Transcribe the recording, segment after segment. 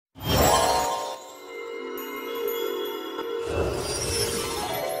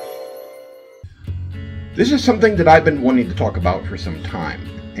This is something that I've been wanting to talk about for some time,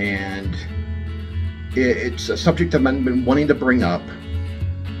 and it's a subject that I've been wanting to bring up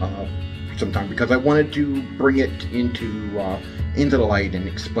for some time because I wanted to bring it into the light and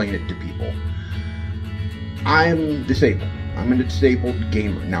explain it to people. I'm disabled. I'm a disabled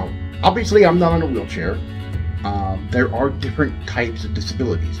gamer. Now, obviously, I'm not in a wheelchair. There are different types of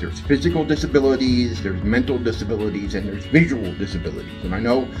disabilities. There's physical disabilities, there's mental disabilities, and there's visual disabilities. And I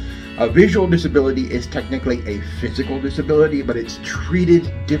know a visual disability is technically a physical disability, but it's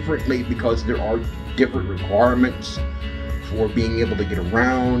treated differently because there are different requirements for being able to get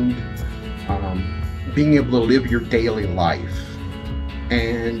around, being able to live your daily life.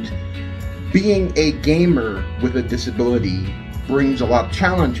 And being a gamer with a disability brings a lot of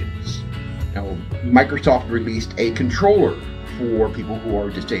challenges. Now, Microsoft released a controller for people who are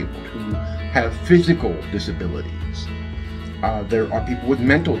disabled, who have physical disabilities. There are people with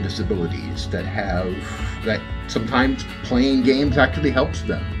mental disabilities that sometimes playing games actually helps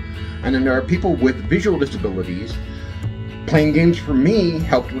them. And then there are people with visual disabilities. Playing games for me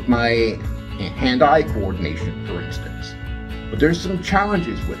helped with my hand-eye coordination, for instance. But there's some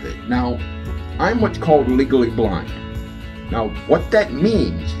challenges with it. Now, I'm what's called legally blind. Now, what that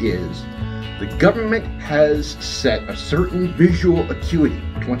means is the government has set a certain visual acuity,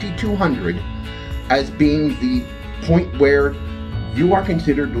 2200, as being the point where you are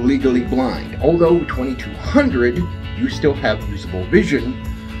considered legally blind. Although 2200, you still have usable vision.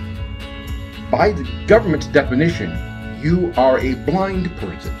 By the government's definition, you are a blind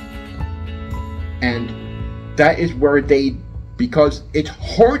person. And that is where because it's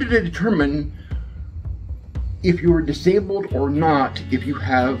harder to determine if you're disabled or not if you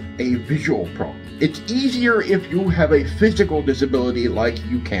have a visual problem. It's easier if you have a physical disability, like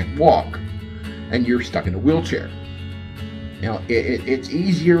you can't walk and you're stuck in a wheelchair. Now, it's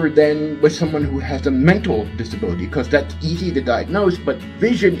easier than with someone who has a mental disability, because that's easy to diagnose, but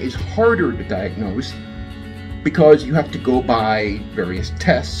vision is harder to diagnose because you have to go by various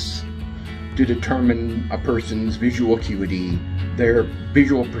tests to determine a person's visual acuity, their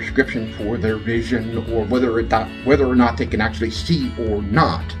visual prescription for their vision, or whether or not they can actually see or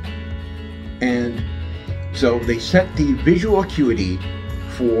not. And so they set the visual acuity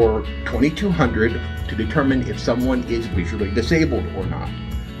for 2200 to determine if someone is visually disabled or not.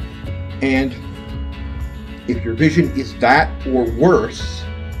 And if your vision is that or worse,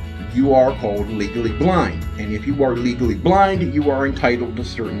 you are called legally blind. And if you are legally blind, you are entitled to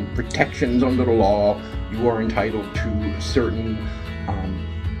certain protections under the law. You are entitled to certain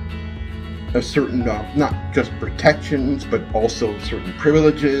not just protections, but also certain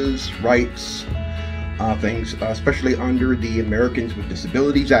privileges, rights, things, especially under the Americans with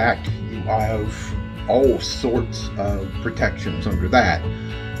Disabilities Act. You have all sorts of protections under that,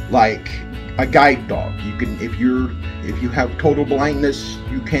 like a guide dog. You can, if you have total blindness,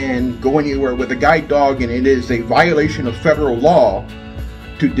 you can go anywhere with a guide dog, and it is a violation of federal law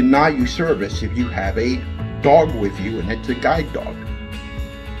to deny you service if you have a dog with you and it's a guide dog.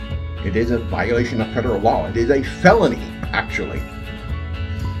 It is a violation of federal law. It is a felony, actually.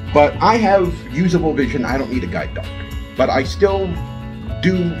 But I have usable vision. I don't need a guide dog. But I still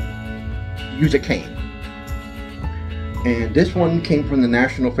do use a cane. And this one came from the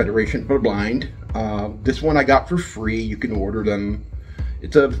National Federation for the Blind. This one I got for free. You can order them.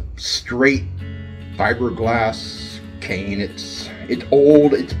 It's a straight fiberglass cane. It's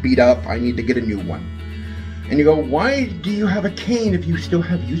old. It's beat up. I need to get a new one. And you go, why do you have a cane if you still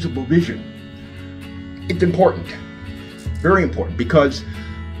have usable vision? It's important. Very important. Because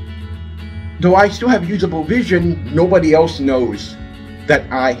though I still have usable vision, nobody else knows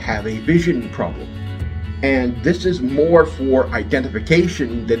that I have a vision problem. And this is more for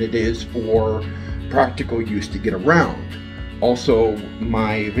identification than it is for practical use to get around. Also,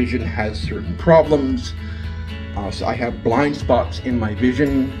 my vision has certain problems. So I have blind spots in my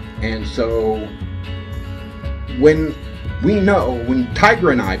vision. And so when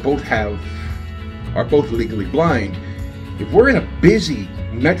Tygra and I are both legally blind, if we're in a busy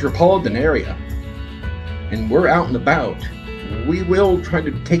metropolitan area and we're out and about, we will try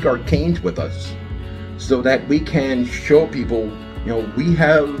to take our canes with us so that we can show people, we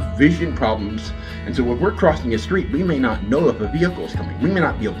have vision problems. And so when we're crossing a street, we may not know if a vehicle is coming. We may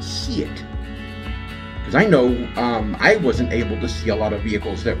not be able to see it. Because I know I wasn't able to see a lot of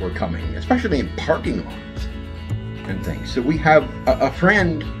vehicles that were coming, especially in parking lots and things. So we have a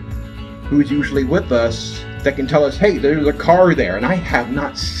friend who's usually with us that can tell us, hey, there's a car there, and I have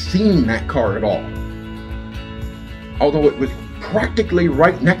not seen that car at all. Although it was practically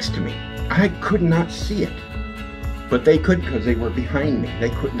right next to me, I could not see it. but they couldn't because they were behind me. They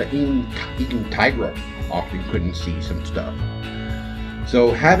couldn't, even Tygra often couldn't see some stuff.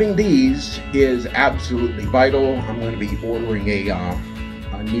 So having these is absolutely vital. I'm going to be ordering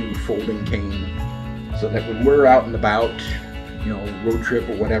a new folding cane so that when we're out and about, you know, road trip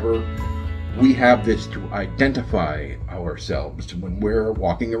or whatever, we have this to identify ourselves when we're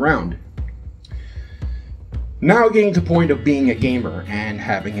walking around. Now getting to the point of being a gamer and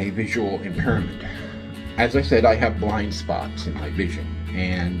having a visual impairment. As I said, I have blind spots in my vision,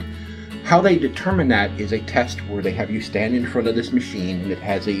 and how they determine that is a test where they have you stand in front of this machine, and it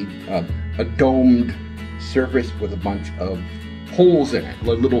has a domed surface with a bunch of holes in it,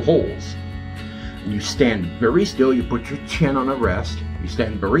 little holes. And you stand very still, you put your chin on a rest, you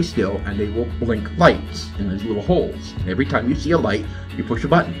stand very still, and they will blink lights in these little holes. And every time you see a light, you push a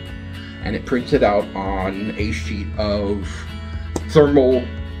button, and it prints it out on a sheet of thermal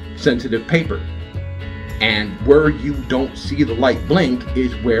sensitive paper. And where you don't see the light blink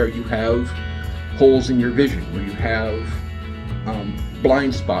is where you have holes in your vision, where you have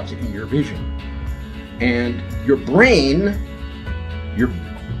blind spots in your vision. And your brain,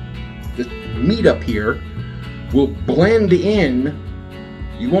 the meat up here, will blend in.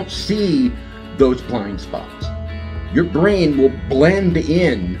 You won't see those blind spots. Your brain will blend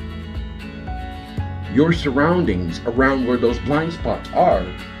in your surroundings around where those blind spots are.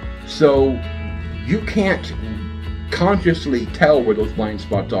 So you can't consciously tell where those blind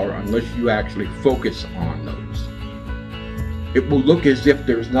spots are unless you actually focus on those. It will look as if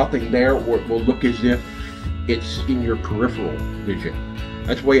there's nothing there, or it will look as if it's in your peripheral vision.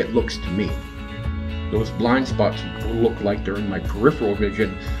 That's the way it looks to me. Those blind spots will look like they're in my peripheral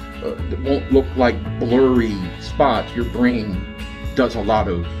vision. It won't look like blurry spots. Your brain does a lot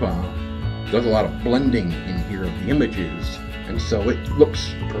of blending in here of the images, and so it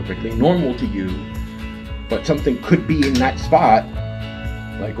looks perfectly normal to you, but something could be in that spot,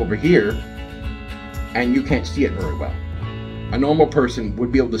 like over here, and you can't see it very well. A normal person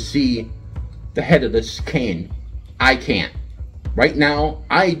would be able to see the head of this cane. I can't. Right now,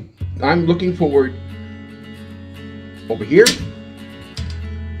 I'm looking forward over here.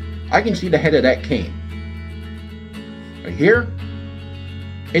 I can see the head of that cane. Right here,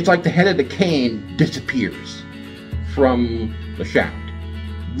 it's like the head of the cane disappears from the shaft.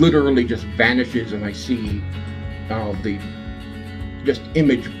 Literally just vanishes, and I see the just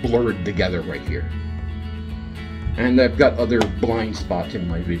image blurred together right here. And I've got other blind spots in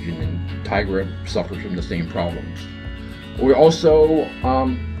my vision, and Tygra suffers from the same problems. We're also,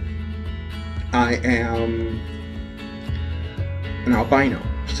 I am an albino,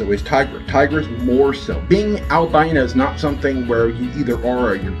 so is Tygra. Tygra's more so. Being albino is not something where you either are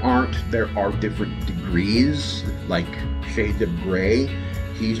or you aren't. There are different degrees, like shades of gray.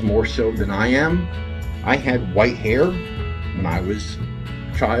 He's more so than I am. I had white hair when I was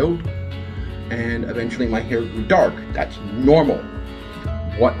a child, and eventually my hair grew dark. That's normal.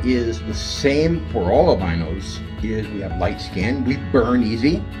 What is the same for all albinos is we have light skin, we burn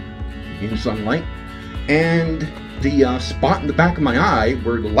easy in sunlight, and the spot in the back of my eye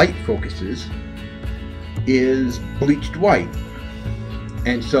where the light focuses is bleached white.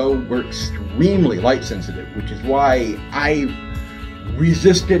 And so we're extremely light sensitive, which is why I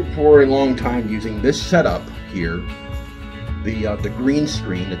resisted for a long time using this setup here, the green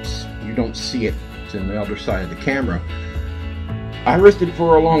screen. You don't see it, it's in the other side of the camera. I resisted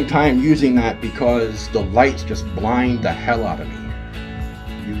for a long time using that because the lights just blind the hell out of me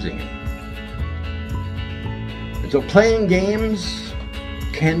using it. And so playing games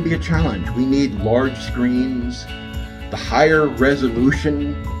can be a challenge. We need large screens. The higher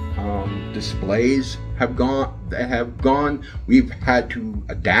resolution displays have gone. We've had to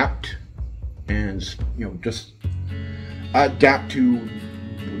adapt, and just adapt to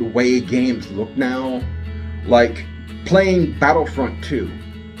the way games look now. Like playing Battlefront 2.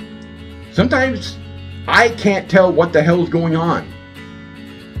 Sometimes I can't tell what the hell's going on.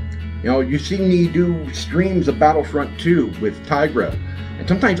 You see me do streams of Battlefront 2 with Tygra, and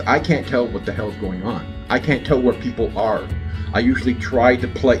sometimes I can't tell what the hell's going on. I can't tell where people are. I usually try to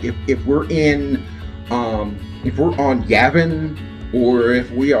play, if we're in, if we're on Yavin, or if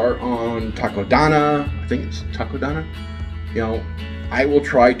we are on Takodana, I think it's Takodana, I will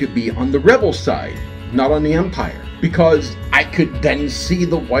try to be on the Rebel side, not on the Empire, because I could then see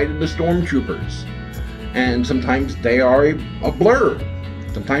the white of the stormtroopers. And sometimes they are a blur.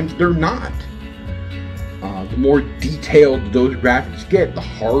 Sometimes they're not. The more detailed those graphics get, the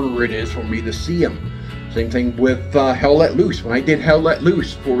harder it is for me to see them. Same thing with Hell Let Loose. When I did Hell Let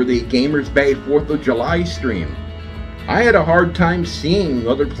Loose for the Gamers Bay 4th of July stream, I had a hard time seeing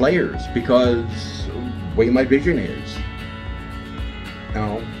other players because way my vision is.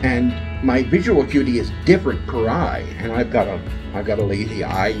 And my visual acuity is different per eye, and I've got a lazy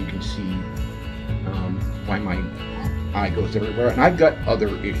eye. You can see why my eye goes everywhere, and I've got other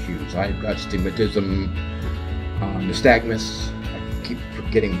issues. I've got stigmatism, nystagmus. I keep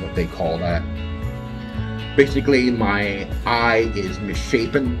forgetting what they call that. Basically, my eye is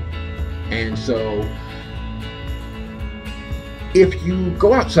misshapen, and so if you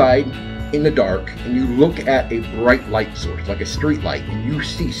go outside in the dark and you look at a bright light source, like a street light, and you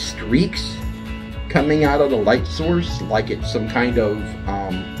see streaks coming out of the light source, like it's some kind of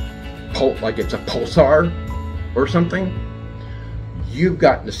like it's a pulsar or something, you've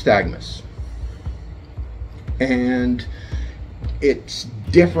got nystagmus. And it's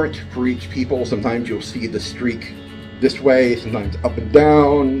different for each people. Sometimes you'll see the streak this way, sometimes up and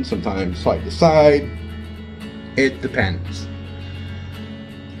down, sometimes side to side. It depends.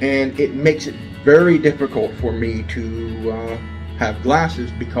 And it makes it very difficult for me to have glasses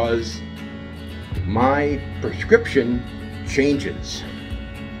because my prescription changes.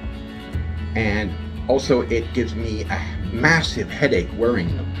 And also it gives me a massive headache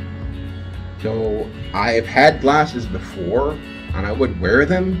wearing them. So I've had glasses before and I would wear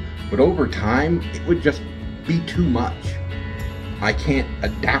them, but over time it would just be too much. I can't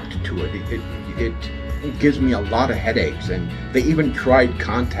adapt to it. It gives me a lot of headaches, and they even tried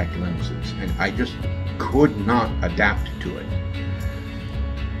contact lenses, and I just could not adapt to it.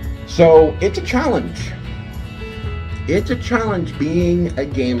 So it's a challenge. It's a challenge being a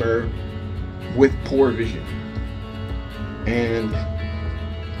gamer with poor vision. And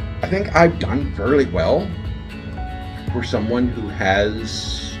I think I've done fairly well for someone who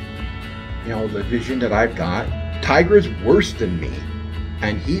has, the vision that I've got. Tygra's worse than me,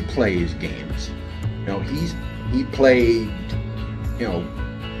 and he plays games. He played,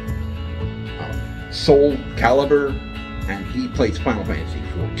 Soul Calibur, and he plays Final Fantasy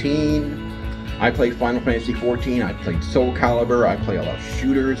 14. I played Final Fantasy 14. I played Soul Calibur. I play a lot of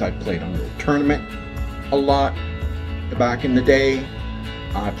shooters. I played Unreal Tournament a lot back in the day.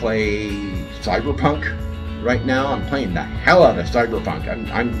 I play Cyberpunk right now. I'm playing the hell out of Cyberpunk.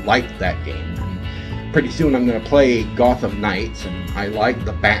 I'm like that game. Pretty soon I'm going to play Gotham Knights, and I like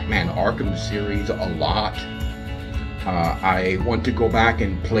the Batman Arkham series a lot. I want to go back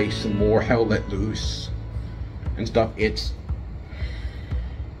and play some more Hell Let Loose and stuff. It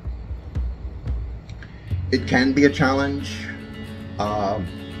can be a challenge.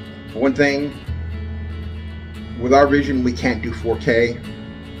 One thing, with our vision we can't do 4K.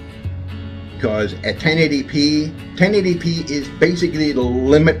 Because at 1080p is basically the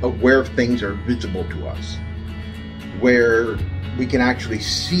limit of where things are visible to us. Where we can actually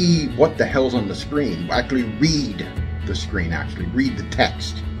see what the hell's on the screen. Actually read the screen, actually read the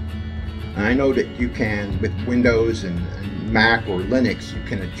text. And I know that you can, with Windows and Mac or Linux, you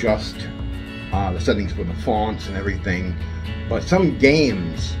can adjust the settings for the fonts and everything. But some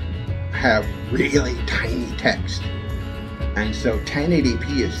games have really tiny text. And so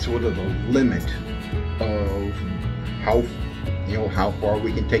 1080p is sort of the limit of how far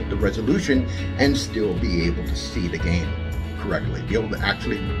we can take the resolution and still be able to see the game correctly. Be able to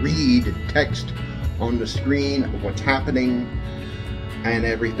actually read text on the screen of what's happening and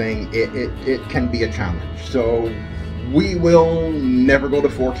everything. It can be a challenge. So we will never go to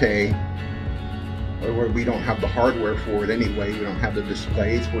 4K, or we don't have the hardware for it anyway. We don't have the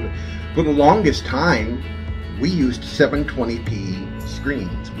displays. For the longest time, we used 720p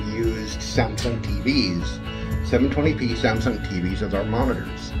screens. We used Samsung TVs, 720p Samsung TVs as our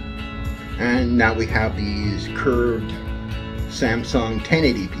monitors. And now we have these curved Samsung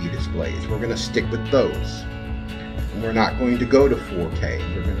 1080p displays. We're going to stick with those. And we're not going to go to 4K.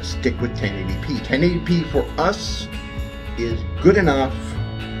 We're going to stick with 1080p. 1080p for us is good enough,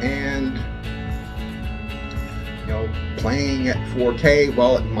 and playing at 4K,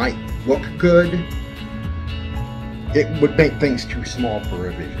 while it might look good, it would make things too small for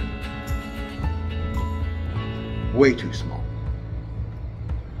a vision. Way too small.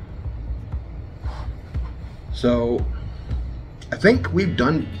 So I think we've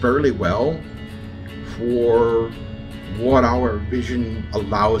done fairly well for what our vision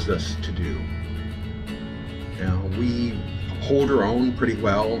allows us to do. We hold our own pretty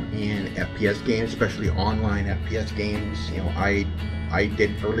well in FPS games, especially online FPS games. I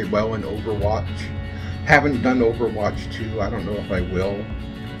did fairly well in Overwatch. Haven't done Overwatch 2. I don't know if I will.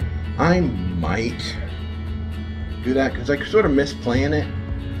 I might do that because I sort of miss playing it.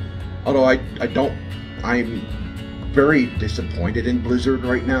 Although I don't. I'm very disappointed in Blizzard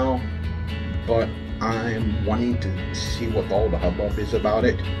right now. But I'm wanting to see what all the hubbub is about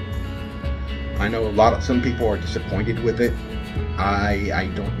it. I know some people are disappointed with it.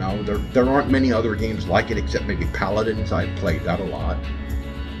 I don't know. There aren't many other games like it except maybe Paladins. I've played that a lot.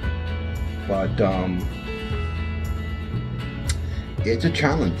 But it's a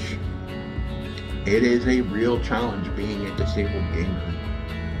challenge. It is a real challenge being a disabled gamer,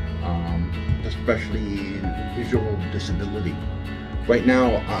 especially visual disability. Right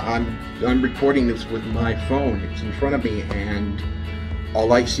now, I'm recording this with my phone. It's in front of me, and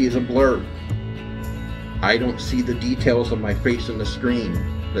all I see is a blur. I don't see the details of my face on the screen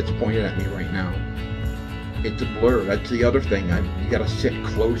that's pointed at me right now. It's a blur. That's the other thing. You gotta sit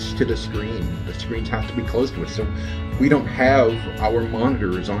close to the screen. The screens have to be close to us. So we don't have our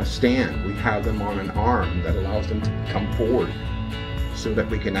monitors on a stand. We have them on an arm that allows them to come forward so that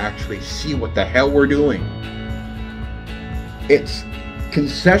we can actually see what the hell we're doing. It's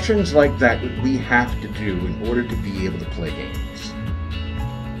concessions like that we have to do in order to be able to play games.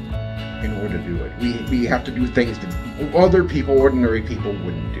 In order to do it, we have to do things that other people, ordinary people,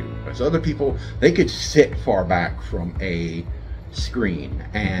 wouldn't do. As other people, they could sit far back from a screen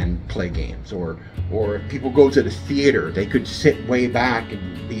and play games, or if people go to the theater, they could sit way back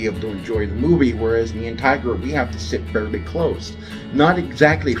and be able to enjoy the movie. Whereas me and Tygra, we have to sit fairly close, not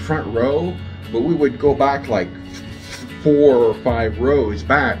exactly front row, but we would go back like 4 or 5 rows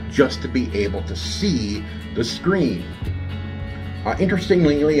back just to be able to see the screen.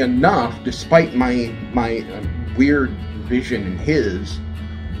 Interestingly enough, despite my weird vision and his,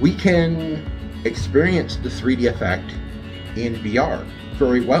 we can experience the 3D effect in VR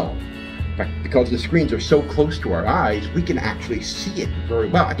very well. In fact, because the screens are so close to our eyes, we can actually see it very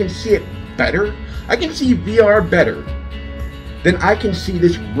well. I can see it better. I can see VR better than I can see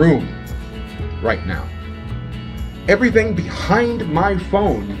this room right now. Everything behind my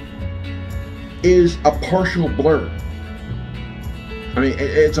phone is a partial blur. I mean,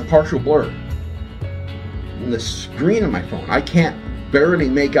 it's a partial blur. And the screen on my phone, I can't barely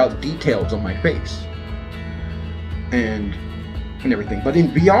make out details on my face and everything. But in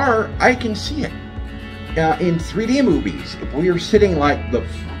VR, I can see it. In 3D movies, if we are sitting like the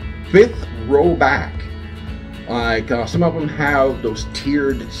 5th row back, like some of them have those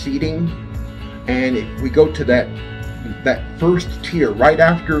tiered seating, and if we go to that first tier right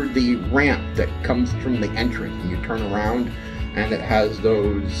after the ramp that comes from the entrance, and you turn around, and it has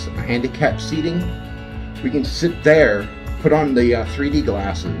those handicapped seating, we can sit there, put on the 3D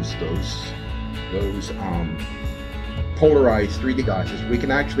glasses, those polarized 3D glasses. We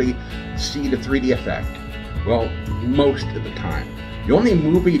can actually see the 3D effect. Well, most of the time. The only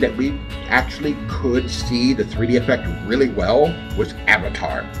movie that we actually could see the 3D effect really well was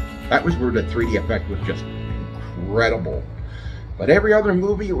Avatar. That was where the 3D effect was just incredible. But every other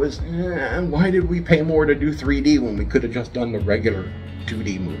movie, it was, why did we pay more to do 3D when we could have just done the regular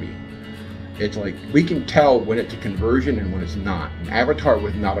 2D movie? It's like, we can tell when it's a conversion and when it's not. And Avatar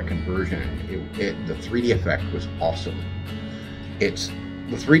was not a conversion. The 3D effect was awesome.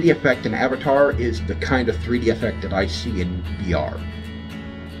 The 3D effect in Avatar is the kind of 3D effect that I see in VR.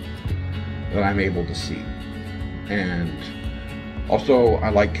 That I'm able to see. And also, I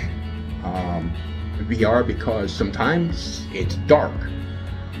like VR because sometimes it's dark.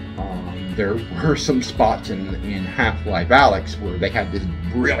 There were some spots in Half-Life Alyx where they had this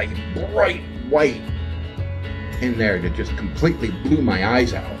really bright white in there that just completely blew my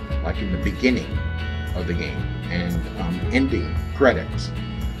eyes out, like in the beginning of the game and ending credits.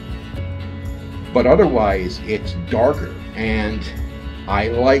 But otherwise, it's darker, and I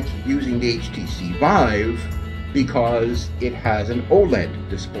like using the HTC Vive because it has an OLED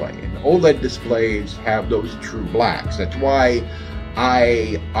display, and OLED displays have those true blacks. That's why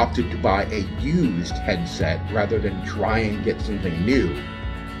I opted to buy a used headset rather than try and get something new,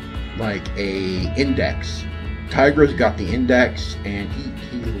 like a Index. Tygra's got the Index, and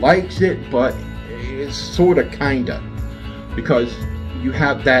he likes it, but it's sorta kinda, because you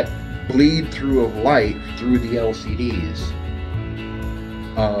have that bleed through of light through the LCDs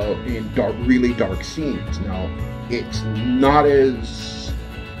in really dark scenes. Now, it's not as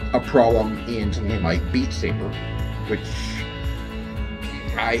a problem in something like Beat Saber, which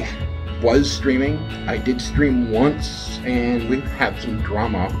I was streaming. I did stream once, and we've had some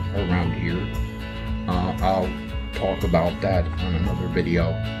drama around here. I'll talk about that on another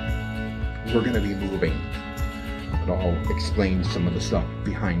video. We're going to be moving, but I'll explain some of the stuff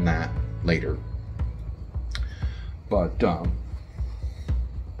behind that later. But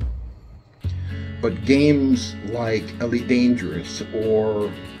games like Elite Dangerous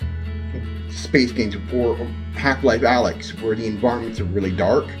or Space Games or Half-Life Alyx, where the environments are really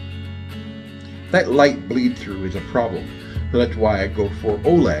dark, that light bleed through is a problem. So that's why I go for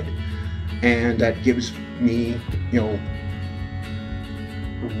OLED. and that gives me,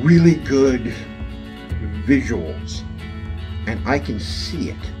 really good visuals, and I can see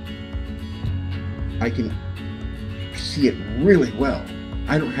it. I can see it really well.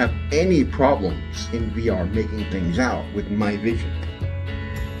 I don't have any problems in VR making things out with my vision.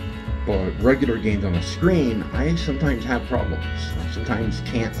 But regular games on a screen, I sometimes have problems. I sometimes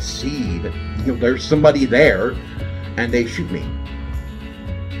can't see that there's somebody there and they shoot me.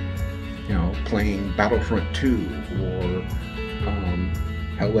 Playing Battlefront 2 or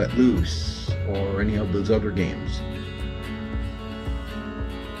Hell Let Loose or any of those other games.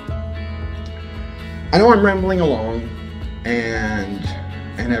 I know I'm rambling along and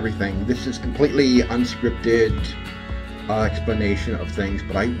everything. This is completely unscripted explanation of things,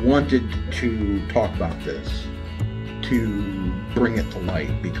 but I wanted to talk about this, to bring it to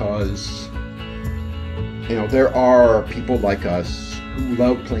light, because there are people like us who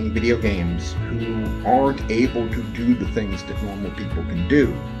love playing video games who aren't able to do the things that normal people can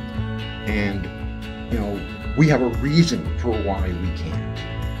do, and we have a reason for why we can't,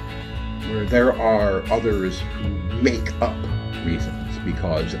 where there are others who make up reasons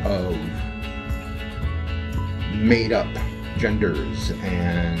because of made up genders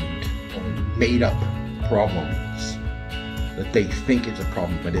and made up problems that they think is a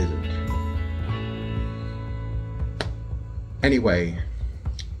problem but isn't. Anyway,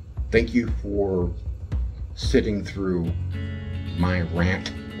 thank you for sitting through my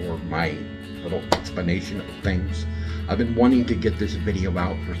rant or my little explanation of things. I've been wanting to get this video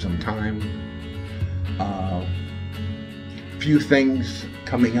out for some time. Few things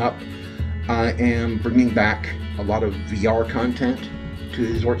coming up. I am bringing back a lot of VR content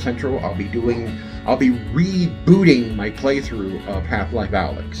to Zorch Central. I'll be rebooting my playthrough of Half-Life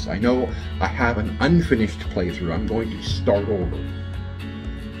Alyx. I know I have an unfinished playthrough. I'm going to start over.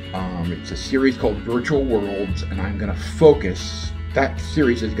 It's a series called Virtual Worlds, and I'm going to focus, that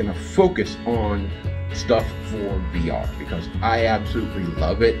series is going to focus on stuff for VR, because I absolutely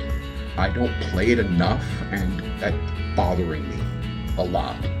love it. I don't play it enough, and that's bothering me a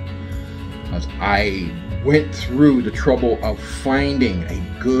lot. Because I went through the trouble of finding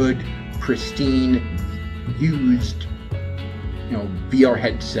a good, pristine, used, VR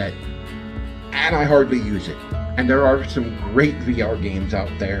headset, and I hardly use it. And there are some great VR games out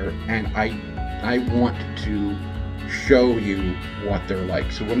there, and I want to show you what they're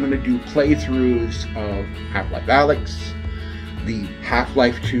like. So I'm going to do playthroughs of Half-Life Alyx, the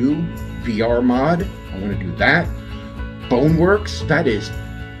Half-Life 2 VR mod. I want to do that. Boneworks, that is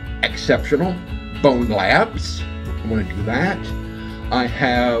exceptional. Bone Labs, I want to do that. I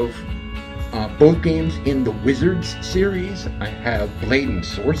have both games in the Wizards series. I have Blade and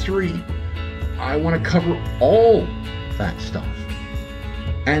Sorcery. I want to cover all that stuff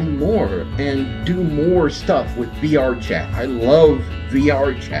and more, and do more stuff with VR chat. I love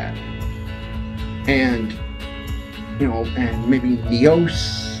VR chat, and and maybe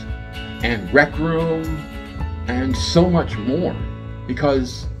Neos and Rec Room and so much more,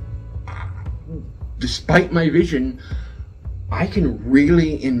 because despite my vision, I can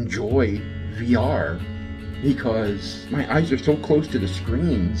really enjoy VR because my eyes are so close to the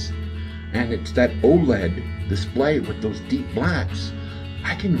screens, and it's that OLED display with those deep blacks.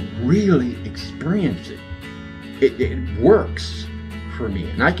 I can really experience it. It works for me,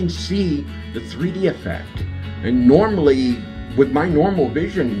 and I can see the 3D effect. And normally, with my normal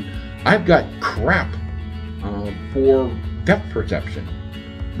vision, I've got crap for depth perception,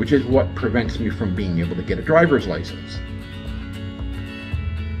 which is what prevents me from being able to get a driver's license.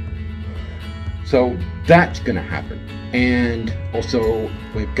 So that's going to happen. And also,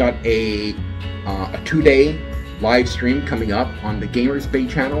 we've got a 2-day live stream coming up on the Gamers Bay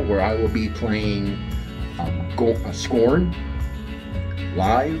channel, where I will be playing Scorn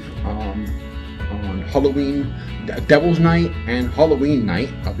live on Halloween, Devil's Night and Halloween Night.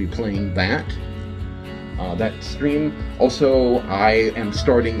 I'll be playing that. That stream. Also, I am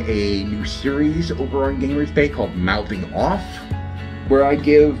starting a new series over on Gamers Bay called Mouthing Off, where I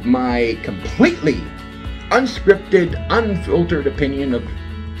give my completely unscripted, unfiltered opinion of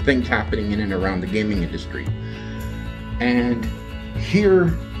things happening in and around the gaming industry. And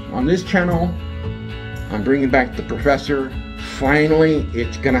here on this channel, I'm bringing back The Professor. Finally,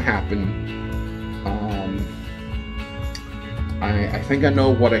 it's gonna happen. I think I know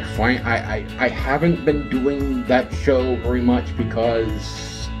what I find. I haven't been doing that show very much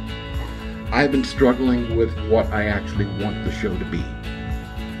because I've been struggling with what I actually want the show to be.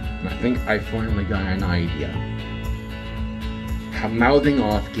 And I think I finally got an idea. How Mouthing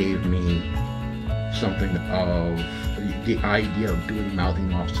Off gave me something of the idea of doing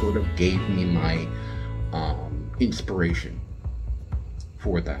mouthing off sort of gave me my inspiration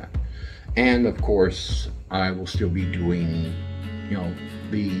for that. And of course, I will still be doing, you know,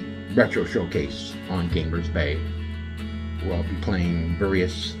 the retro showcase on Gamers Bay, where I'll be playing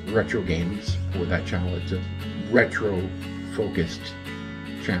various retro games for that channel. It's a retro focused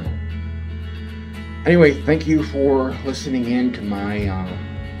channel. Anyway, thank you for listening in to my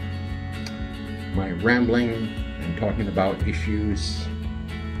my rambling and talking about issues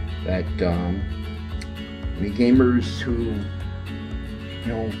that the gamers who, you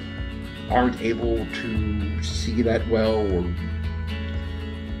know, aren't able to see that well,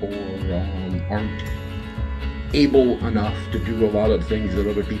 or aren't able enough to do a lot of things that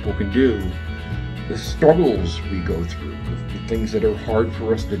other people can do, the struggles we go through, the things that are hard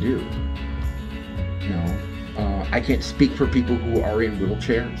for us to do. You know, I can't speak for people who are in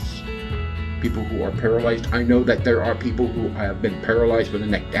wheelchairs, people who are paralyzed. I know that there are people who have been paralyzed with the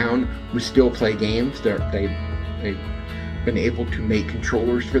neck down who still play games. They've been able to make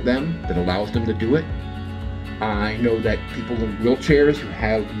controllers for them that allows them to do it. I know that people in wheelchairs who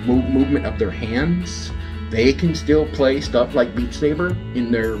have movement of their hands, they can still play stuff like Beat Saber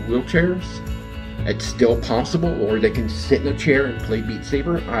in their wheelchairs. It's still possible, or they can sit in a chair and play Beat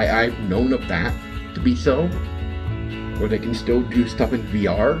Saber. I've known of that to be so. Or they can still do stuff in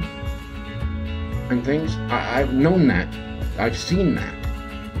VR and things. I've known that. I've seen that.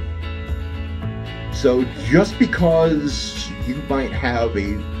 So just because you might have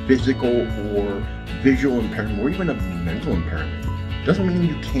a physical or visual impairment, or even a mental impairment, doesn't mean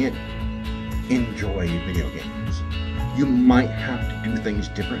you can't enjoy video games. You might have to do things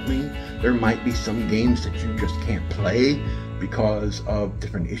differently. There might be some games that you just can't play because of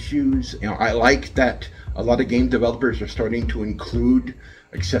different issues. You know, I like that a lot of game developers are starting to include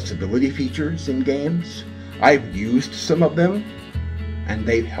accessibility features in games. I've used some of them and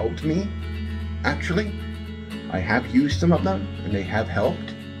they've helped me, actually. I have used some of them and they have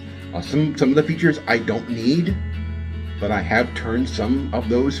helped. Some of the features I don't need, but I have turned some of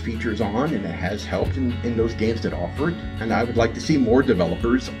those features on, and it has helped in those games that offer it. And I would like to see more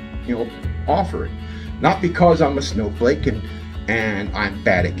developers, you know, offer it. Not because I'm a snowflake and I'm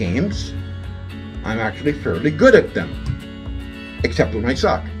bad at games. I'm actually fairly good at them, except when I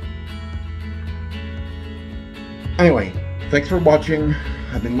suck. Anyway, thanks for watching.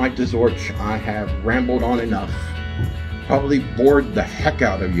 I've been Mike TheZorch. I have rambled on enough. Probably bored the heck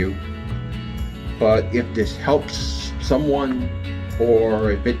out of you. But if this helps someone,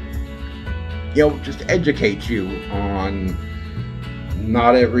 or if it, you know, just educates you on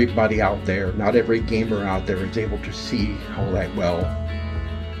not everybody out there, not every gamer out there is able to see all that well.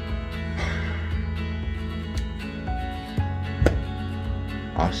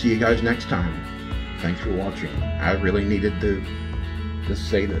 I'll see you guys next time. Thanks for watching. I really needed to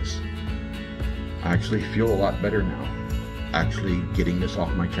say this. I actually feel a lot better now, actually getting this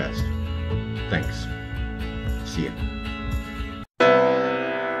off my chest. Thanks. See ya.